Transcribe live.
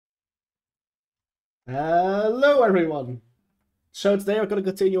Hello everyone! So today we're going to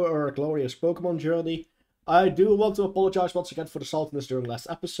continue our glorious Pokemon journey. I do want to apologize once again for the saltiness during last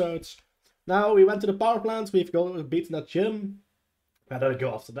episodes. Now we went to the power plant, we've beaten that gym. Where did I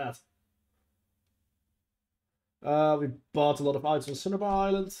go after that? We bought a lot of items on Cinnabar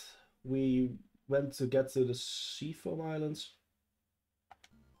Island. We went to get to the Seafoam Islands.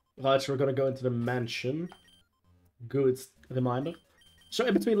 Right, so we're going to go into the mansion. Good reminder. So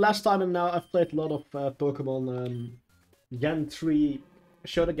in between last time and now, I've played a lot of Pokemon Gen 3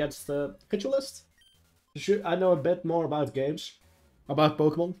 showed against Ritualist. I know a bit more about games, about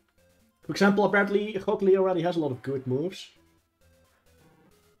Pokemon. For example, apparently Rock Lee already has a lot of good moves.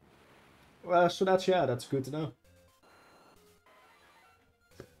 So that's good to know.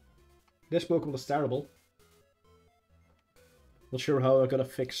 This Pokemon is terrible. Not sure how I'm gonna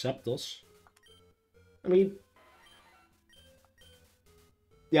fix Zapdos. I mean,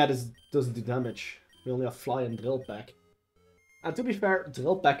 yeah, this doesn't do damage. We only have Fly and Drill Peck. And to be fair,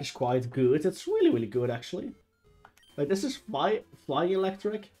 Drill Peck is quite good. It's really, really good, actually. Wait, this is Flying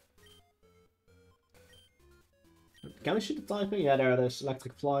Electric. Can we see the typing? Yeah, there it is.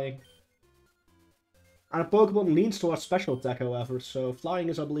 Electric Flying. And a Pokemon leans towards Special Attack, however. So Flying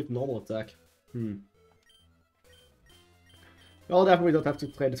is, I believe, normal attack. Well, then we don't have to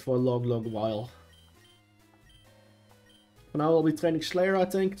train it for a long, long while. For now, I'll be training Slayer, I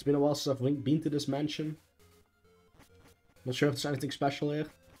think. It's been a while since I've been to this mansion. Not sure if there's anything special here.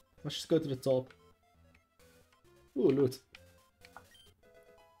 Let's just go to the top. Ooh, loot.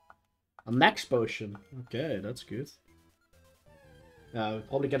 A max potion. Okay, that's good. Yeah, we'll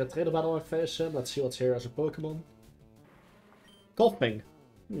probably get a trainer battle on face him. Let's see what's here as a Pokemon. Golfing.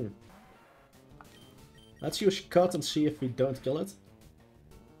 Let's use Cut and see if we don't kill it.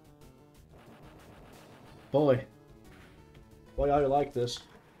 Boy. Boy, how you like this.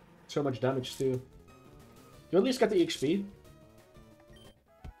 So much damage too. You at least get the XP.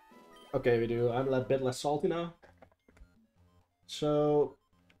 Okay, we do. I'm a bit less salty now. So,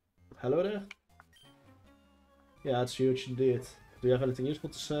 hello there. Yeah, that's huge indeed. Do you have anything useful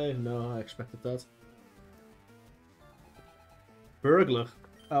to say? No, I expected that. Burglar.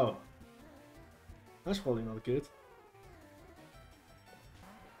 Oh. That's probably not good.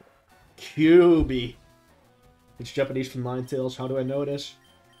 QB. It's Japanese from Ninetales. How do I know this?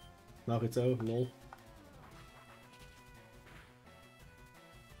 Naruto, lol.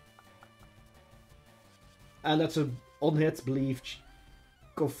 And that's a on-hit, believe,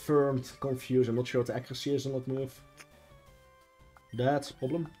 confirmed confuse. I'm not sure what the accuracy is on that move. That's a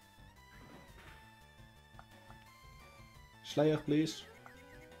problem. Slayer, please.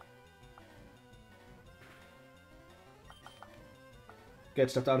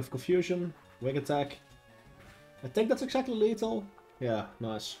 Get stepped out of confusion. Wing attack. I think that's exactly lethal. Yeah,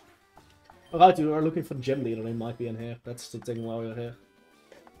 nice. Alright, we are looking for the gym leader. He might be in here. That's the thing while we're here.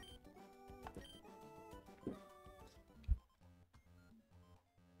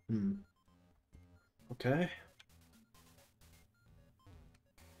 Okay.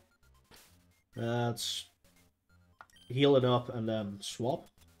 Let's heal it up and then swap.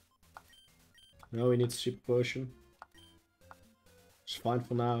 No, we need a super potion. It's fine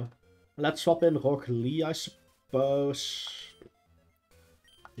for now. Let's swap in Rock Lee, I suppose.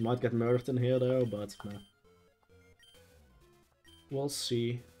 You might get murdered in here though, but no. We'll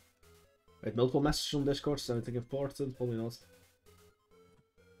see. Wait, multiple messages on Discord, is anything important? Probably not.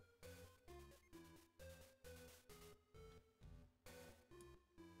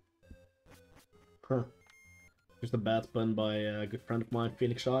 Huh. Just a bad pun by a good friend of mine,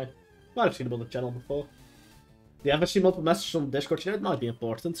 Phoenix Eye. Might have seen him on the channel before. Do you ever see multiple messages on Discord? You know, it might be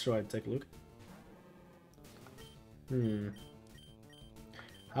important, so I'd take a look.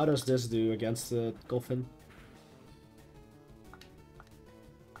 How does this do against the coffin?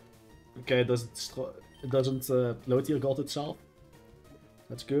 Okay, it doesn't load your god itself.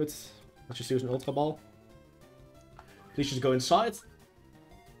 That's good. Let's just use an Ultra Ball. Please just go inside.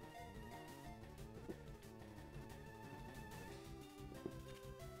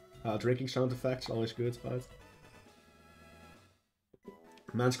 Drinking sound effects, always good, right?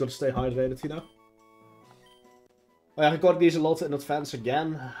 Man's got to stay hydrated, you know? Oh, yeah, I recorded these a lot in advance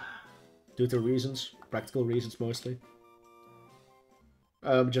again. Due to reasons. Practical reasons, mostly.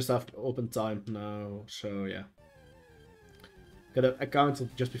 Just have open time now, so yeah. Got an account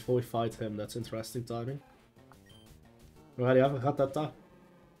just before we fight him, that's interesting timing. Alrighty, I have a Rattata.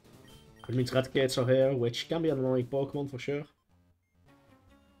 Which means Ratkites are here, which can be an annoying Pokemon for sure.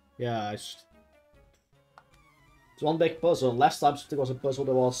 Yeah, it's one big puzzle. Last time there was a puzzle,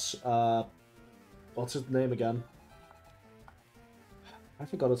 there was, what's its name again? I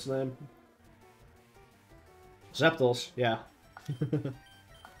forgot its name. Zapdos, yeah.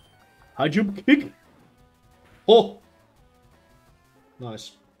 High jump kick! Oh!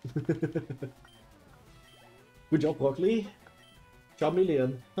 Nice. Good job, Broccoli.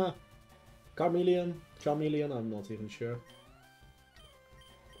 Charmeleon. Huh. Charmeleon? Charmeleon? I'm not even sure.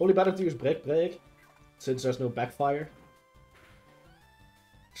 Probably better to use Break Break, since there's no backfire.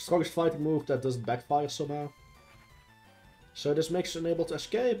 Strongest fighting move that doesn't backfire somehow. So this makes it unable to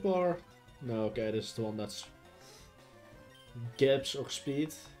escape, or... No, okay, this is the one that's... Gibbs or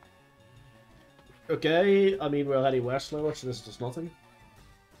Speed. Okay, I mean, we already were slower, so this does nothing.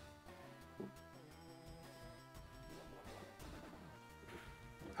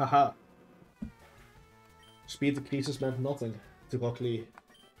 Haha. Speed decreases meant nothing to Rock Lee.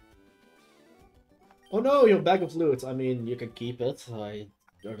 Oh no, your bag of loot. I mean, you can keep it. I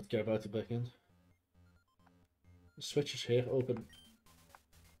don't care about the backend. The switches here open.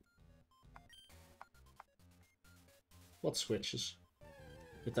 What switches?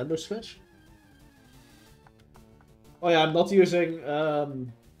 Nintendo Switch? Oh yeah, I'm not using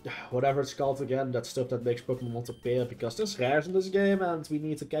whatever it's called again, that stuff that makes Pokemon want to appear, because there's rares in this game and we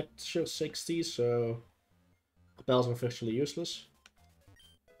need to capture 60, so repels are virtually useless.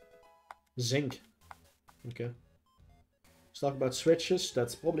 Zinc. Okay. Let's talk about switches.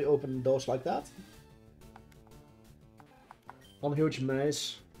 That's probably open doors like that. One huge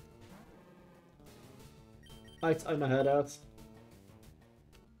maze. I'd time my head out.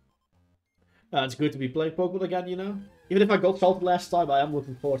 It's good to be playing Pokemon again, you know? Even if I got salted last time, I am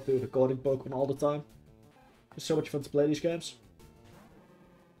looking forward to recording Pokemon all the time. It's so much fun to play these games.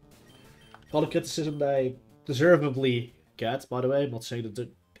 For all the criticism they deservedly get, by the way, I'm not saying that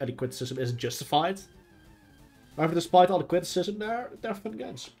any criticism isn't justified. However, despite all the criticism, they're fun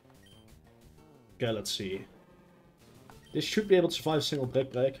games. Okay, let's see. This should be able to survive a single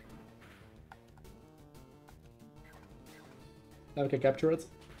Brick Break. Now we can capture it.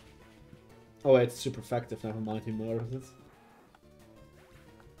 Oh wait, it's super effective, never mind, he murdered it.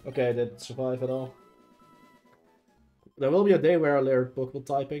 Okay, it didn't survive at all. There will be a day where I learn Pokemon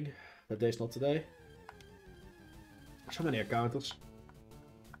typing. That day's not today. So many encounters.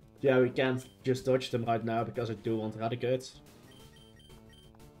 Yeah, we can't just dodge them right now because I do want Eradicate.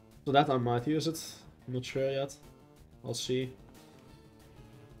 So that I might use it. I'm not sure yet. I'll see.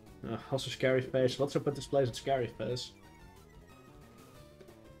 Also Scary Face. Let's put this place at Scary Face.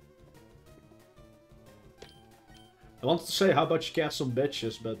 I wanted to say how about you scare some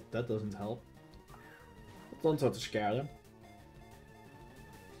bitches, but that doesn't help. I don't want to scare them.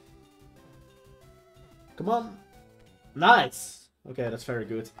 Come on! Nice! Okay, that's very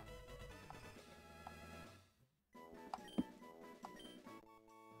good.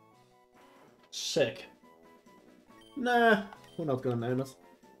 Sick. Nah, we're not gonna name it.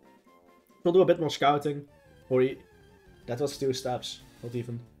 We'll do a bit more scouting. Hurry. That was 2 steps. Not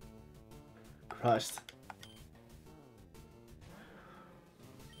even. Christ.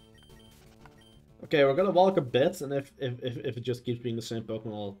 Okay, we're gonna walk a bit, and if it just keeps being the same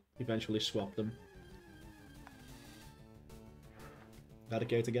Pokemon, I'll eventually swap them.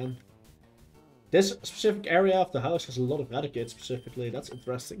 Eradicate again. This specific area of the house has a lot of Eradicate specifically. That's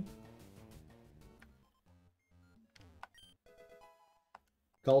interesting.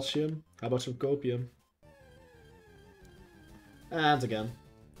 Calcium. How about some copium? And again.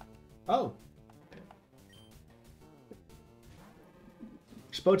 Oh.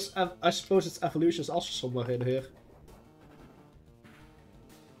 I suppose its evolution is also somewhere in here.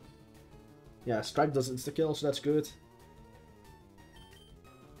 Yeah, Strike does insta-kill, so that's good.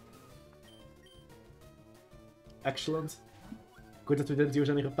 Excellent. Good that we didn't use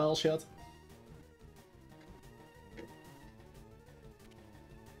any repels yet.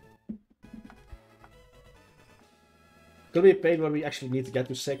 Gonna be a pain when we actually need to get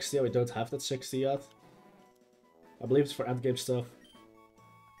to 60, and we don't have that 60 yet. I believe it's for endgame stuff.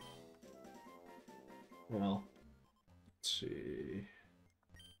 Well, let's see.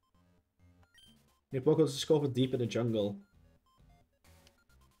 New Pokemon discovered deep in the jungle.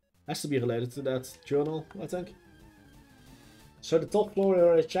 Has to be related to that journal, I think. So the top floor we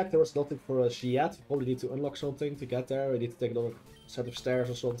already checked, there was nothing for us yet. We probably need to unlock something to get there. We need to take another set of stairs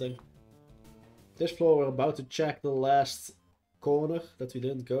or something. This floor we're about to check the last corner that we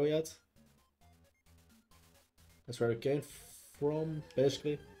didn't go yet. That's where we came from,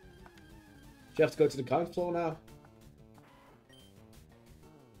 basically. So you have to go to the ground floor now.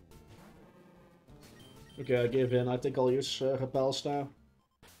 Okay, I give in. I think I'll use repels now.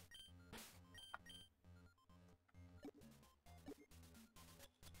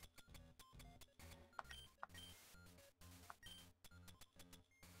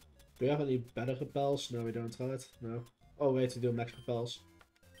 Do we have any better repels? No, we don't, right? No. Oh, wait, we do max repels.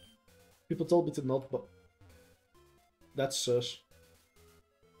 People told me to not, but... That's sus.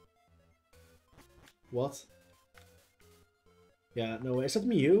 What? Yeah, no way. Is that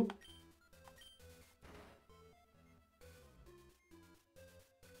Mew?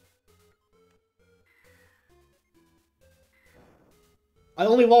 I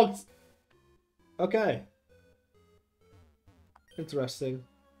only walked... Okay. Interesting.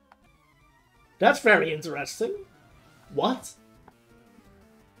 That's very interesting. What?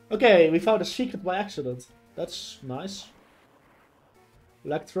 Okay, we found a secret by accident. That's nice.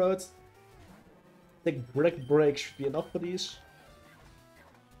 Electrode. I think Brick Break should be enough for these.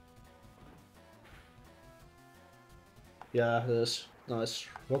 Yeah, it is. Nice.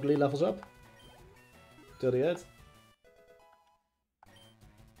 Rock Lee levels up. 38.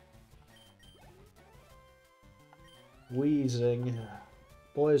 Wheezing.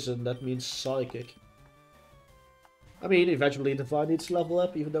 Poison, that means Psychic. I mean, eventually Divine needs to level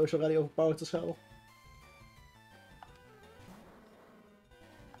up, even though it's already overpowered as hell.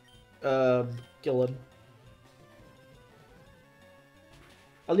 Kill him.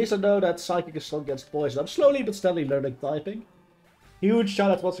 At least I know that Psychic is strong against Poison. I'm slowly but steadily learning typing. Huge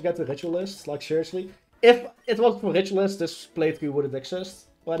shout out once again to Ritualist. Like, seriously. If it wasn't for Ritualist, this playthrough wouldn't exist.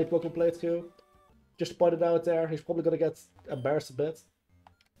 Or any Pokemon playthrough. Just to point it out there, he's probably gonna get embarrassed a bit.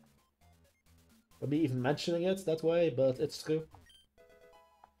 By me even mentioning it that way, but it's true.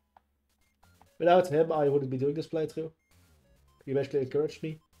 Without him, I wouldn't be doing this playthrough. He basically encouraged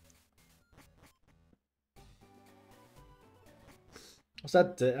me. Was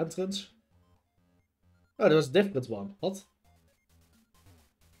that the entrance? Oh, there was a different one. What?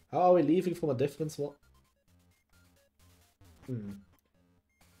 How are we leaving from a different one?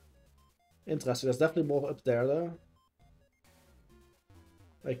 Interesting, there's definitely more up there though.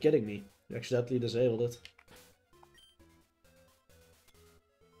 Are you kidding me? You accidentally disabled it.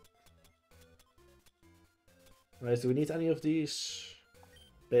 Right, do we need any of these?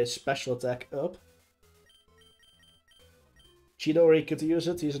 Base special attack up. Chidori could use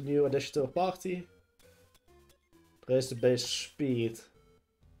it, he's a new addition to a party. Raise the base speed.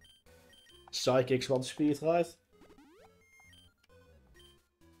 Psychics 1 speed, right?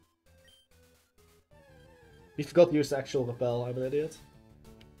 We forgot to use the actual repel, I'm an idiot.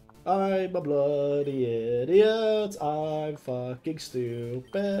 I'm a bloody idiot, I'm fucking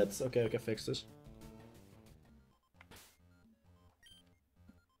stupid. Okay, we can fix this.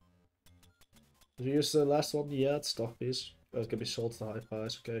 Did we use the last one yet? Stock piece. Oh, it can be sold at a high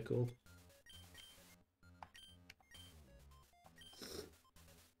price, okay, cool.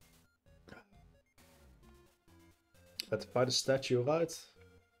 Had to find a statue, right?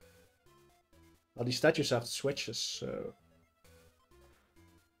 Well, these statues have switches, so...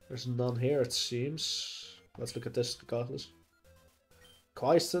 There's none here, it seems. Let's look at this regardless.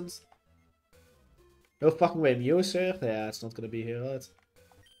 Quaestant. No fucking way Mew is here? Yeah, it's not gonna be here, right?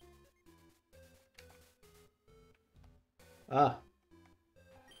 Ah.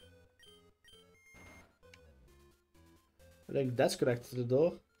 I think that's connected to the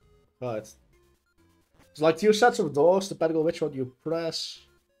door. Right. It's like 2 sets of doors, depending on which one you press.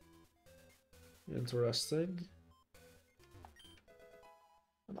 Interesting.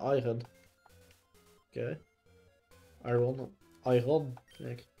 An iron. Okay. Iron. Iron.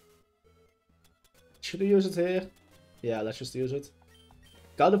 Kijk. Should we use it here? Yeah, let's just use it.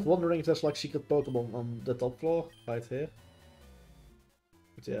 Kind of wondering if there's like secret Pokemon on the top floor, right here.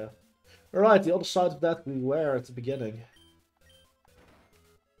 But yeah. Alright, the other side of that we were at the beginning.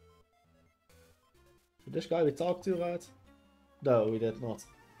 This guy we talked to, right? No, we did not.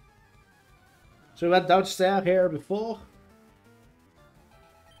 So we went downstairs here before.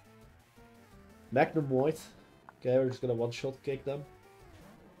 Magnemite. Okay, we're just gonna one-shot kick them.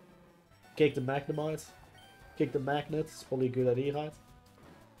 Kick the Magnemite. Kick the Magnet. It's probably a good idea, right?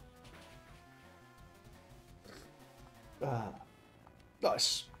 Ah.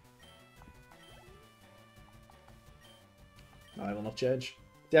 Nice. I will not change.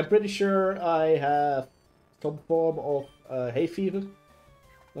 Yeah, I'm pretty sure I have some form of hay fever.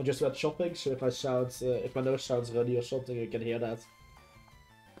 I just went shopping, so if I sound, if my nose sounds runny or something, you can hear that.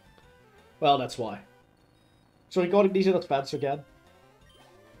 Well, that's why. So recording these in advance again.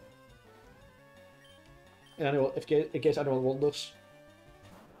 And anyway, in case anyone wonders,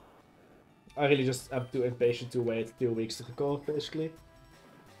 I really just am too impatient to wait 2 weeks to record, basically.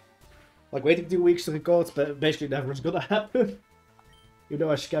 Like, waiting 2 weeks to record basically never is gonna happen. You know,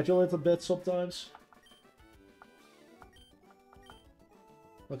 I schedule it a bit sometimes.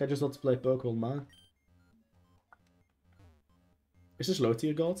 Like, I just want to play Pokemon, man. Is this low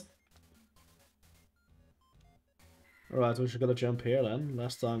tier god? Alright, we're just gonna jump here then.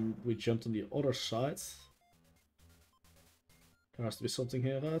 Last time we jumped on the other side. There has to be something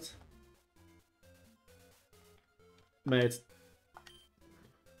here, right? Mate.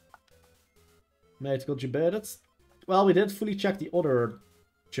 Mate, got you baited? Well, we didn't fully check the other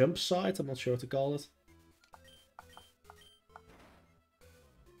jump site. I'm not sure what to call it.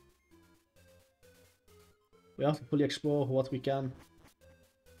 We have to fully explore what we can.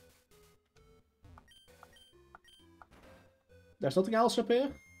 There's nothing else up here?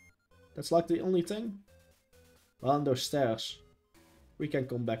 That's like the only thing? Well, and those stairs. We can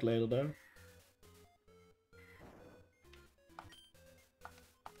come back later though.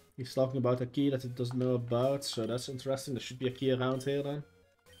 He's talking about a key that he doesn't know about, so that's interesting. There should be a key around here then.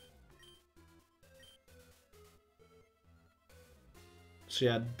 So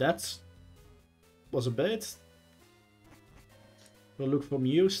yeah, that was a bait. We'll look for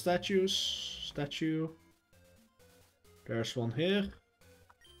new statues. Statue. There's one here.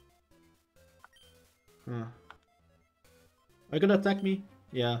 Huh. Are you gonna attack me?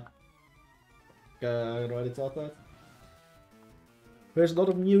 Yeah. I already thought that. There's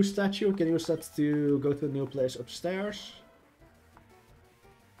another new statue. We can use that to go to a new place upstairs.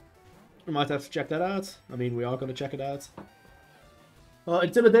 We might have to check that out. I mean, we are gonna check it out.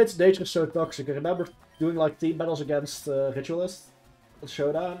 Intimidate's nature is so toxic. I remember doing like team battles against Ritualist on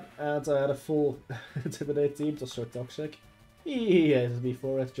Showdown, and I had a full Intimidate team. It was so toxic. He hated me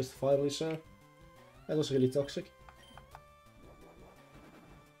for it, justifiably so. That was really toxic.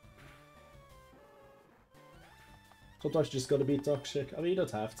 Sometimes you just gotta be toxic. I mean, you don't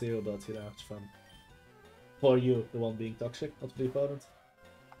have to, but you know, it's fun. For you, the one being toxic, not for the opponent.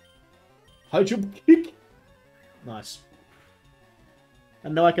 High jump kick! Nice.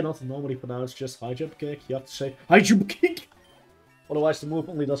 And no, I cannot normally pronounce just high jump kick. You have to say high jump kick! Otherwise, the move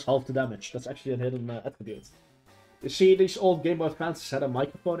only does half the damage. That's actually a hidden attribute. You see, these old Game Boy Advances had a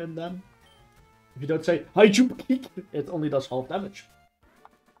microphone in them. If you don't say high jump kick, it only does half damage.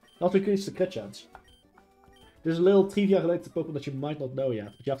 Not increase the crit chance. There's a little trivia related to Pokemon that you might not know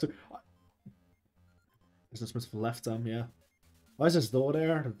yet, but you have to. Is this with the left arm? Yeah. Why is this door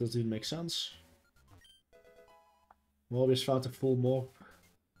there? That doesn't even make sense. Morbius found a full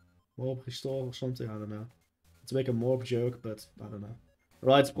morb restore or something. I don't know. To make a morb joke, but I don't know.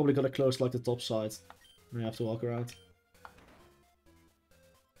 Right, it's probably gonna close like the top side. We have to walk around.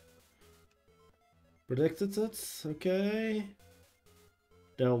 Predicted it. Okay.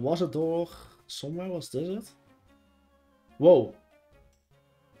 There was a door somewhere. Was this it? Whoa.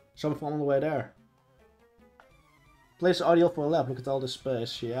 Something on the way there. Place ideal for a lab. Look at all this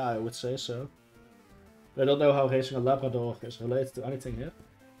space. Yeah, I would say so. I don't know how raising a Labrador is related to anything here.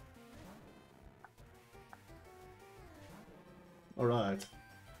 Alright.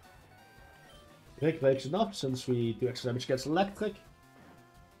 Break breaks enough since we do extra damage against electric.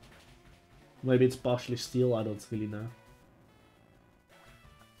 Maybe it's partially steel, I don't really know.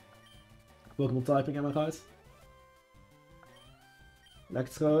 Pokemon typing, am I right?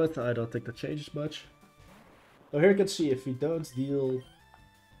 Electrode, I don't think that changes much. So here you can see if we don't deal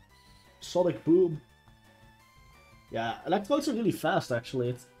Sonic Boom. Yeah, Electrodes are really fast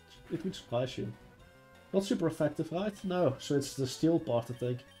actually, it would surprise you. Not super effective, right? No, so it's the steel part I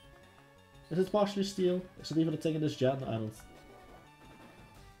think. Is it partially steel? Is it even a thing in this gen? I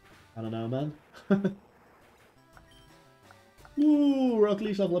don't know, man. Ooh, Rock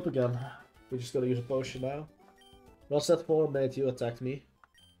Leaf's level up again. We're just gonna use a potion now. What's that for, mate? You attacked me.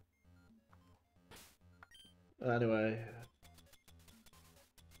 Anyway.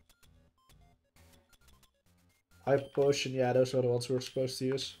 Hyper potion, yeah, those are the ones we were supposed to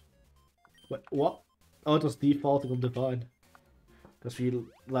use. Wait, what? Oh, it was defaulting on Divine. Because the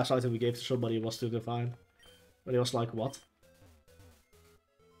last item we gave to somebody was to Divine. But he was like, what?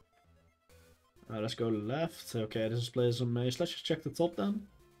 Let's go left. Okay, this is place on maze. Let's just check the top then.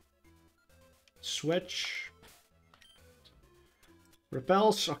 Switch.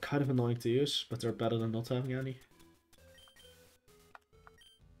 Repels are kind of annoying to use, but they're better than not having any.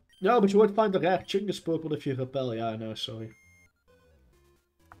 No, but you won't find the rare Chingus Pokemon if you repel. Yeah, I know, sorry.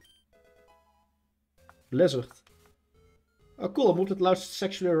 Blizzard. Oh, cool. A move that allows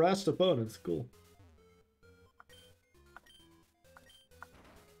sexually harassed opponent. Cool.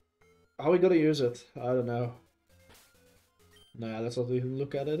 How are we gonna use it? I don't know. Nah, let's not even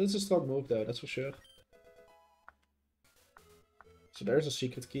look at it. It's a strong move though, that's for sure. So there's a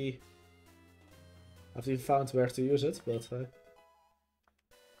secret key. I haven't even found where to use it, but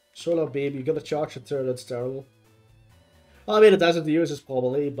Solar Beam, you gotta charge a turn, that's terrible. Well, I mean, it hasn't uses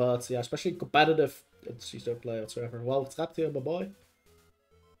probably, but yeah, especially competitive, it's easier to play whatsoever. Well, trapped here, my boy.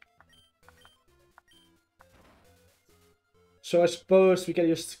 So I suppose we can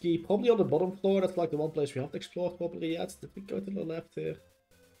use the key probably on the bottom floor. That's like the one place we haven't explored properly yet. Did we go to the left here?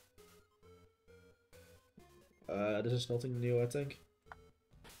 This is nothing new, I think.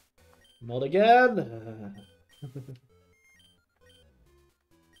 Not again!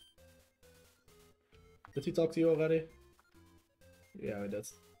 Did we talk to you already? Yeah, we did.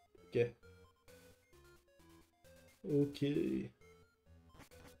 Okay. Okay.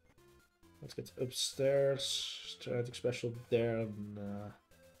 Let's get upstairs. Try anything special there. And,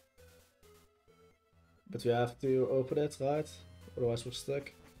 but we have to open it, right? Otherwise we're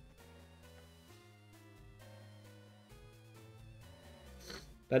stuck.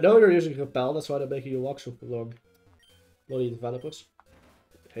 I know you're using repel, that's why they're making you walk so long. Bloody developers.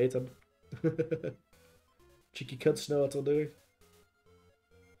 Hate them. Cheeky cunts know what they're doing.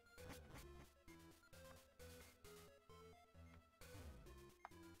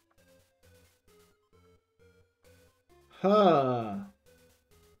 Huh.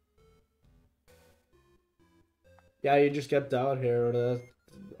 Yeah, you just get down here.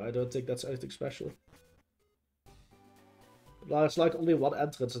 I don't think that's anything special. Well, it's like only one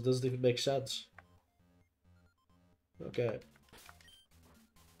entrance. It doesn't even make sense. Okay.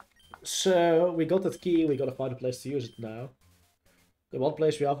 So, we got that key. We gotta find a place to use it now. The one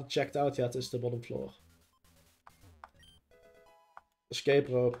place we haven't checked out yet is the bottom floor. Escape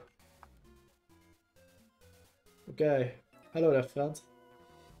rope. Okay. Hello there, friend.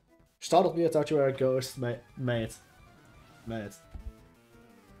 Startled me, I thought you were a ghost, mate. Mate. I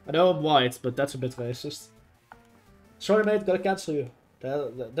know I'm white, but that's a bit racist. Sorry, mate, gotta cancel you.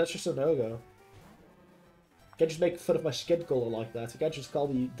 That's just a no-go. You can't just make fun of my skin color like that. You can't just call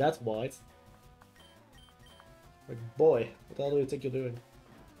me that white. Like, boy, what the hell do you think you're doing?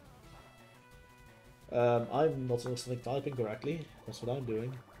 I'm not understanding typing correctly. That's what I'm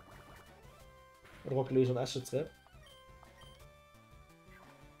doing. Rock lose an acid trip.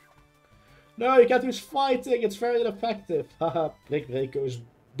 No, you can't use fighting. It's very ineffective. Haha, break goes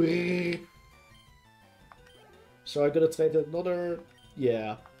brrrr. So I'm gonna trade another.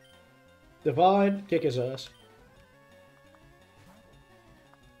 Yeah. Divine, kick his ass.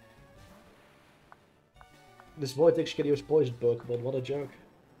 This boy thinks he can use poison Pokemon. What a joke.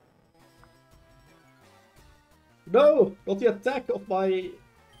 No! Not the attack of my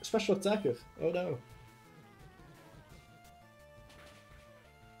special attacker. Oh no.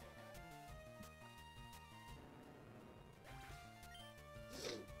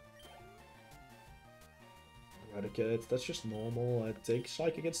 Eradicate. That's just normal. I think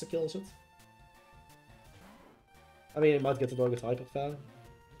Psychic insta kills it. I mean, it might get annoyed with Hyper Fan.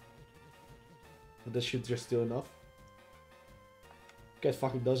 But this should just do enough. Okay, it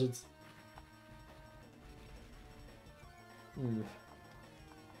fucking doesn't.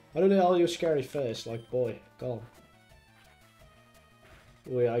 Why do they all use scary face? Like, boy, calm.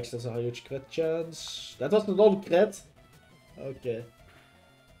 Oh yikes, that's a huge crit chance. That was not a crit. Okay.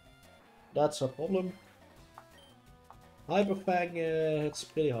 That's a problem. Hyperfang, it's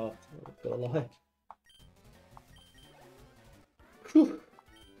pretty hard. I'm not gonna lie. Whew.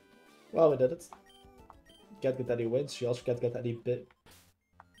 Well, we did it. Can't get any wins. You also can't get any bit.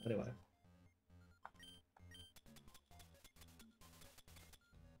 Anyway.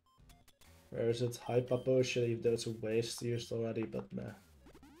 Where is it? Hyper Potion, even though it's a waste used already, but nah.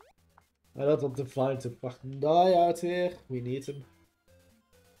 I don't want Divine to fucking die out here. We need him.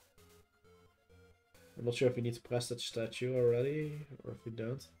 I'm not sure if we need to press that statue already, or if we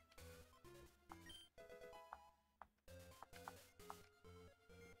don't.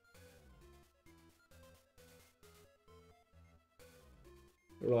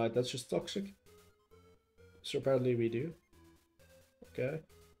 Right, that's just toxic. So apparently we do. Okay.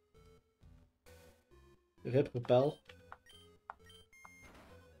 Rip repel.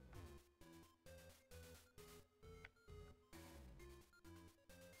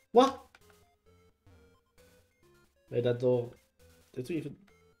 What? Wait, that door. Did we even?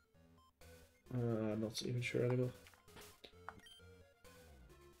 I'm not even sure anymore.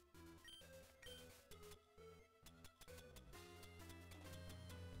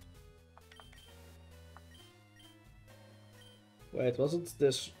 Wait, wasn't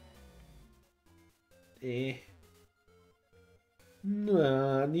this?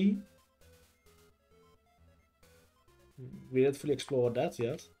 Nani? We didn't fully explore that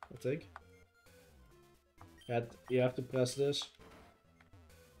yet, I think. Yeah, you have to press this.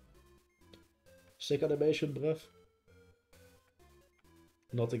 Sick animation, bruv.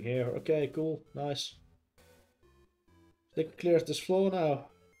 Nothing here. Okay, cool. Nice. I think we cleared this floor now.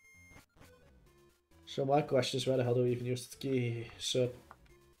 So my question is, where the hell do we even use the key? So,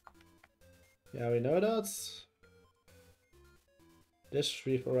 yeah, we know that. This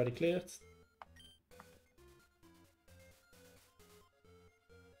we've already cleared.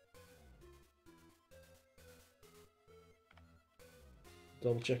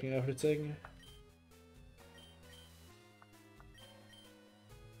 Double checking everything.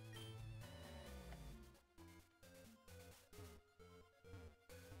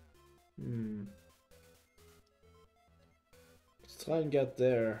 Let's try and get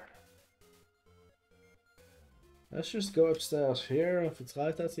there. Let's just go upstairs here. Have we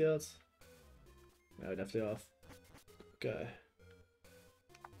tried that yet? No, definitely off. Okay.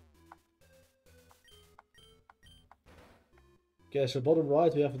 Okay, so bottom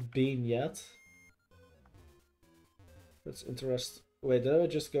right we haven't been yet. That's interesting. Wait, did I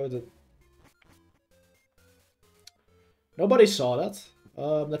just go to... Nobody saw that.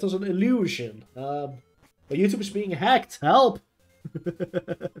 That was an illusion. My YouTube is being hacked. Help!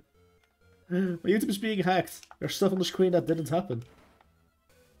 My YouTube is being hacked. There's stuff on the screen that didn't happen.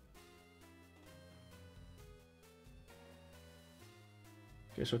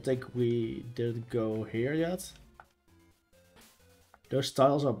 Okay, so I think we didn't go here yet. Those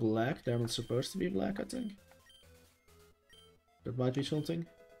tiles are black. They're not supposed to be black, I think. That might be something.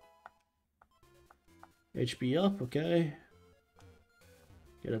 HP up, okay.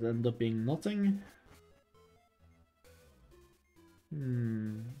 Okay, that ended up being nothing.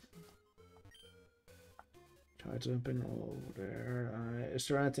 Try jumping over there. Is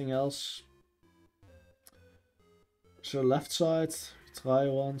there anything else? So left side, try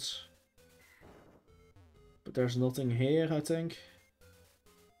once. But there's nothing here, I think.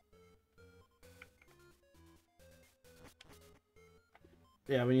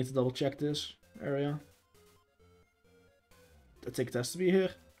 Yeah, we need to double check this area. I think it has to be here.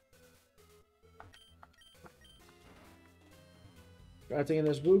 Anything in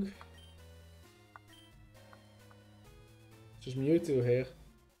this book? Just Mewtwo here.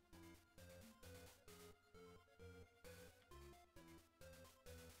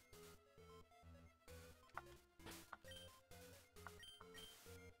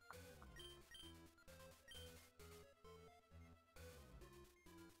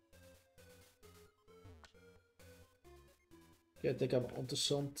 Okay, I think I'm onto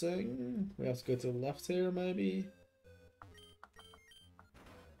something. We have to go to the left here, maybe.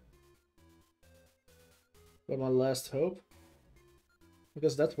 But my last hope.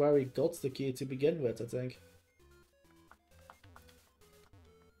 Because that's where we got the key to begin with, I think.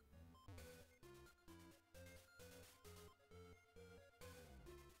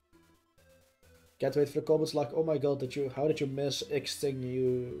 Can't wait for the comments like, oh my god, how did you miss X thing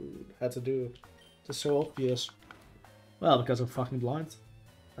you had to do? It's so obvious. Well, because I'm fucking blind.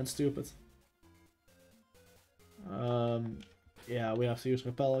 And stupid. Yeah, we have to use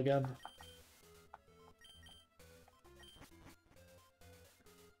repel again.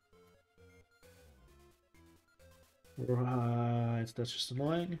 Right, that's just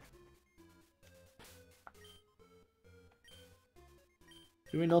annoying.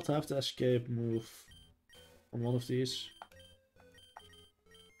 Do we not have the escape move on one of these?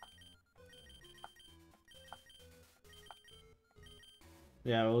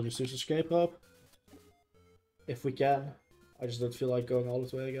 Yeah, we'll just use escape rope. If we can. I just don't feel like going all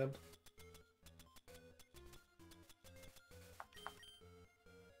the way again.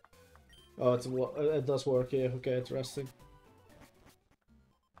 Oh, it does work here. Okay, interesting.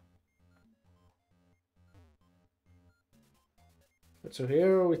 But so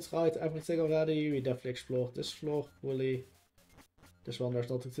here we tried everything already. We definitely explored this floor fully. This one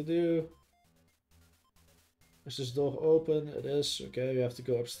there's nothing to do. Is this door open? It is. Okay, we have to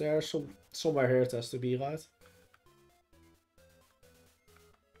go upstairs. Somewhere here it has to be, right?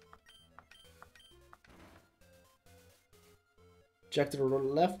 Check the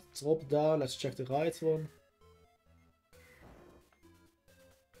left, drop down. Let's check the right one.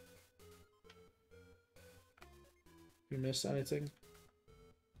 We missed anything?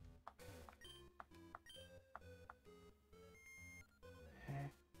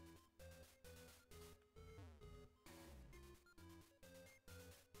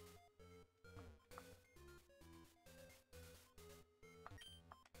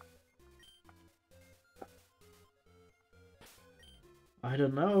 I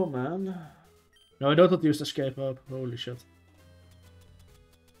don't know, man. No, I don't use the escape rope. Holy shit.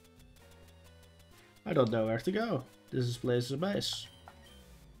 I don't know where to go. This place is a base.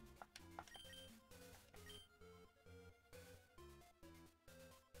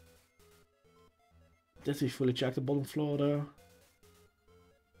 Did we fully check the bottom floor though?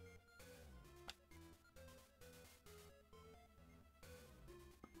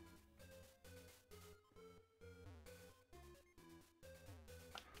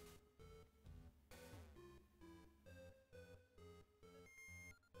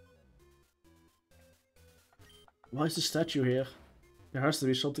 Why is the statue here? There has to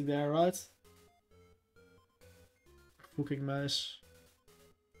be something there, right? Fucking mouse.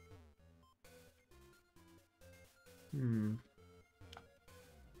 Oh,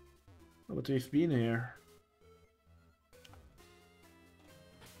 but we've been here.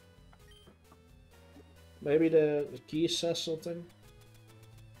 Maybe the key says something?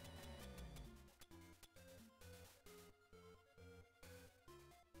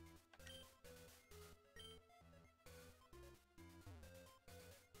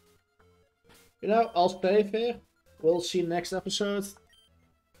 You know, I'll save here. We'll see next episode.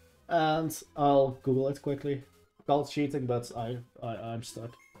 And I'll Google it quickly. Call it cheating, but I'm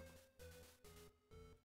stuck.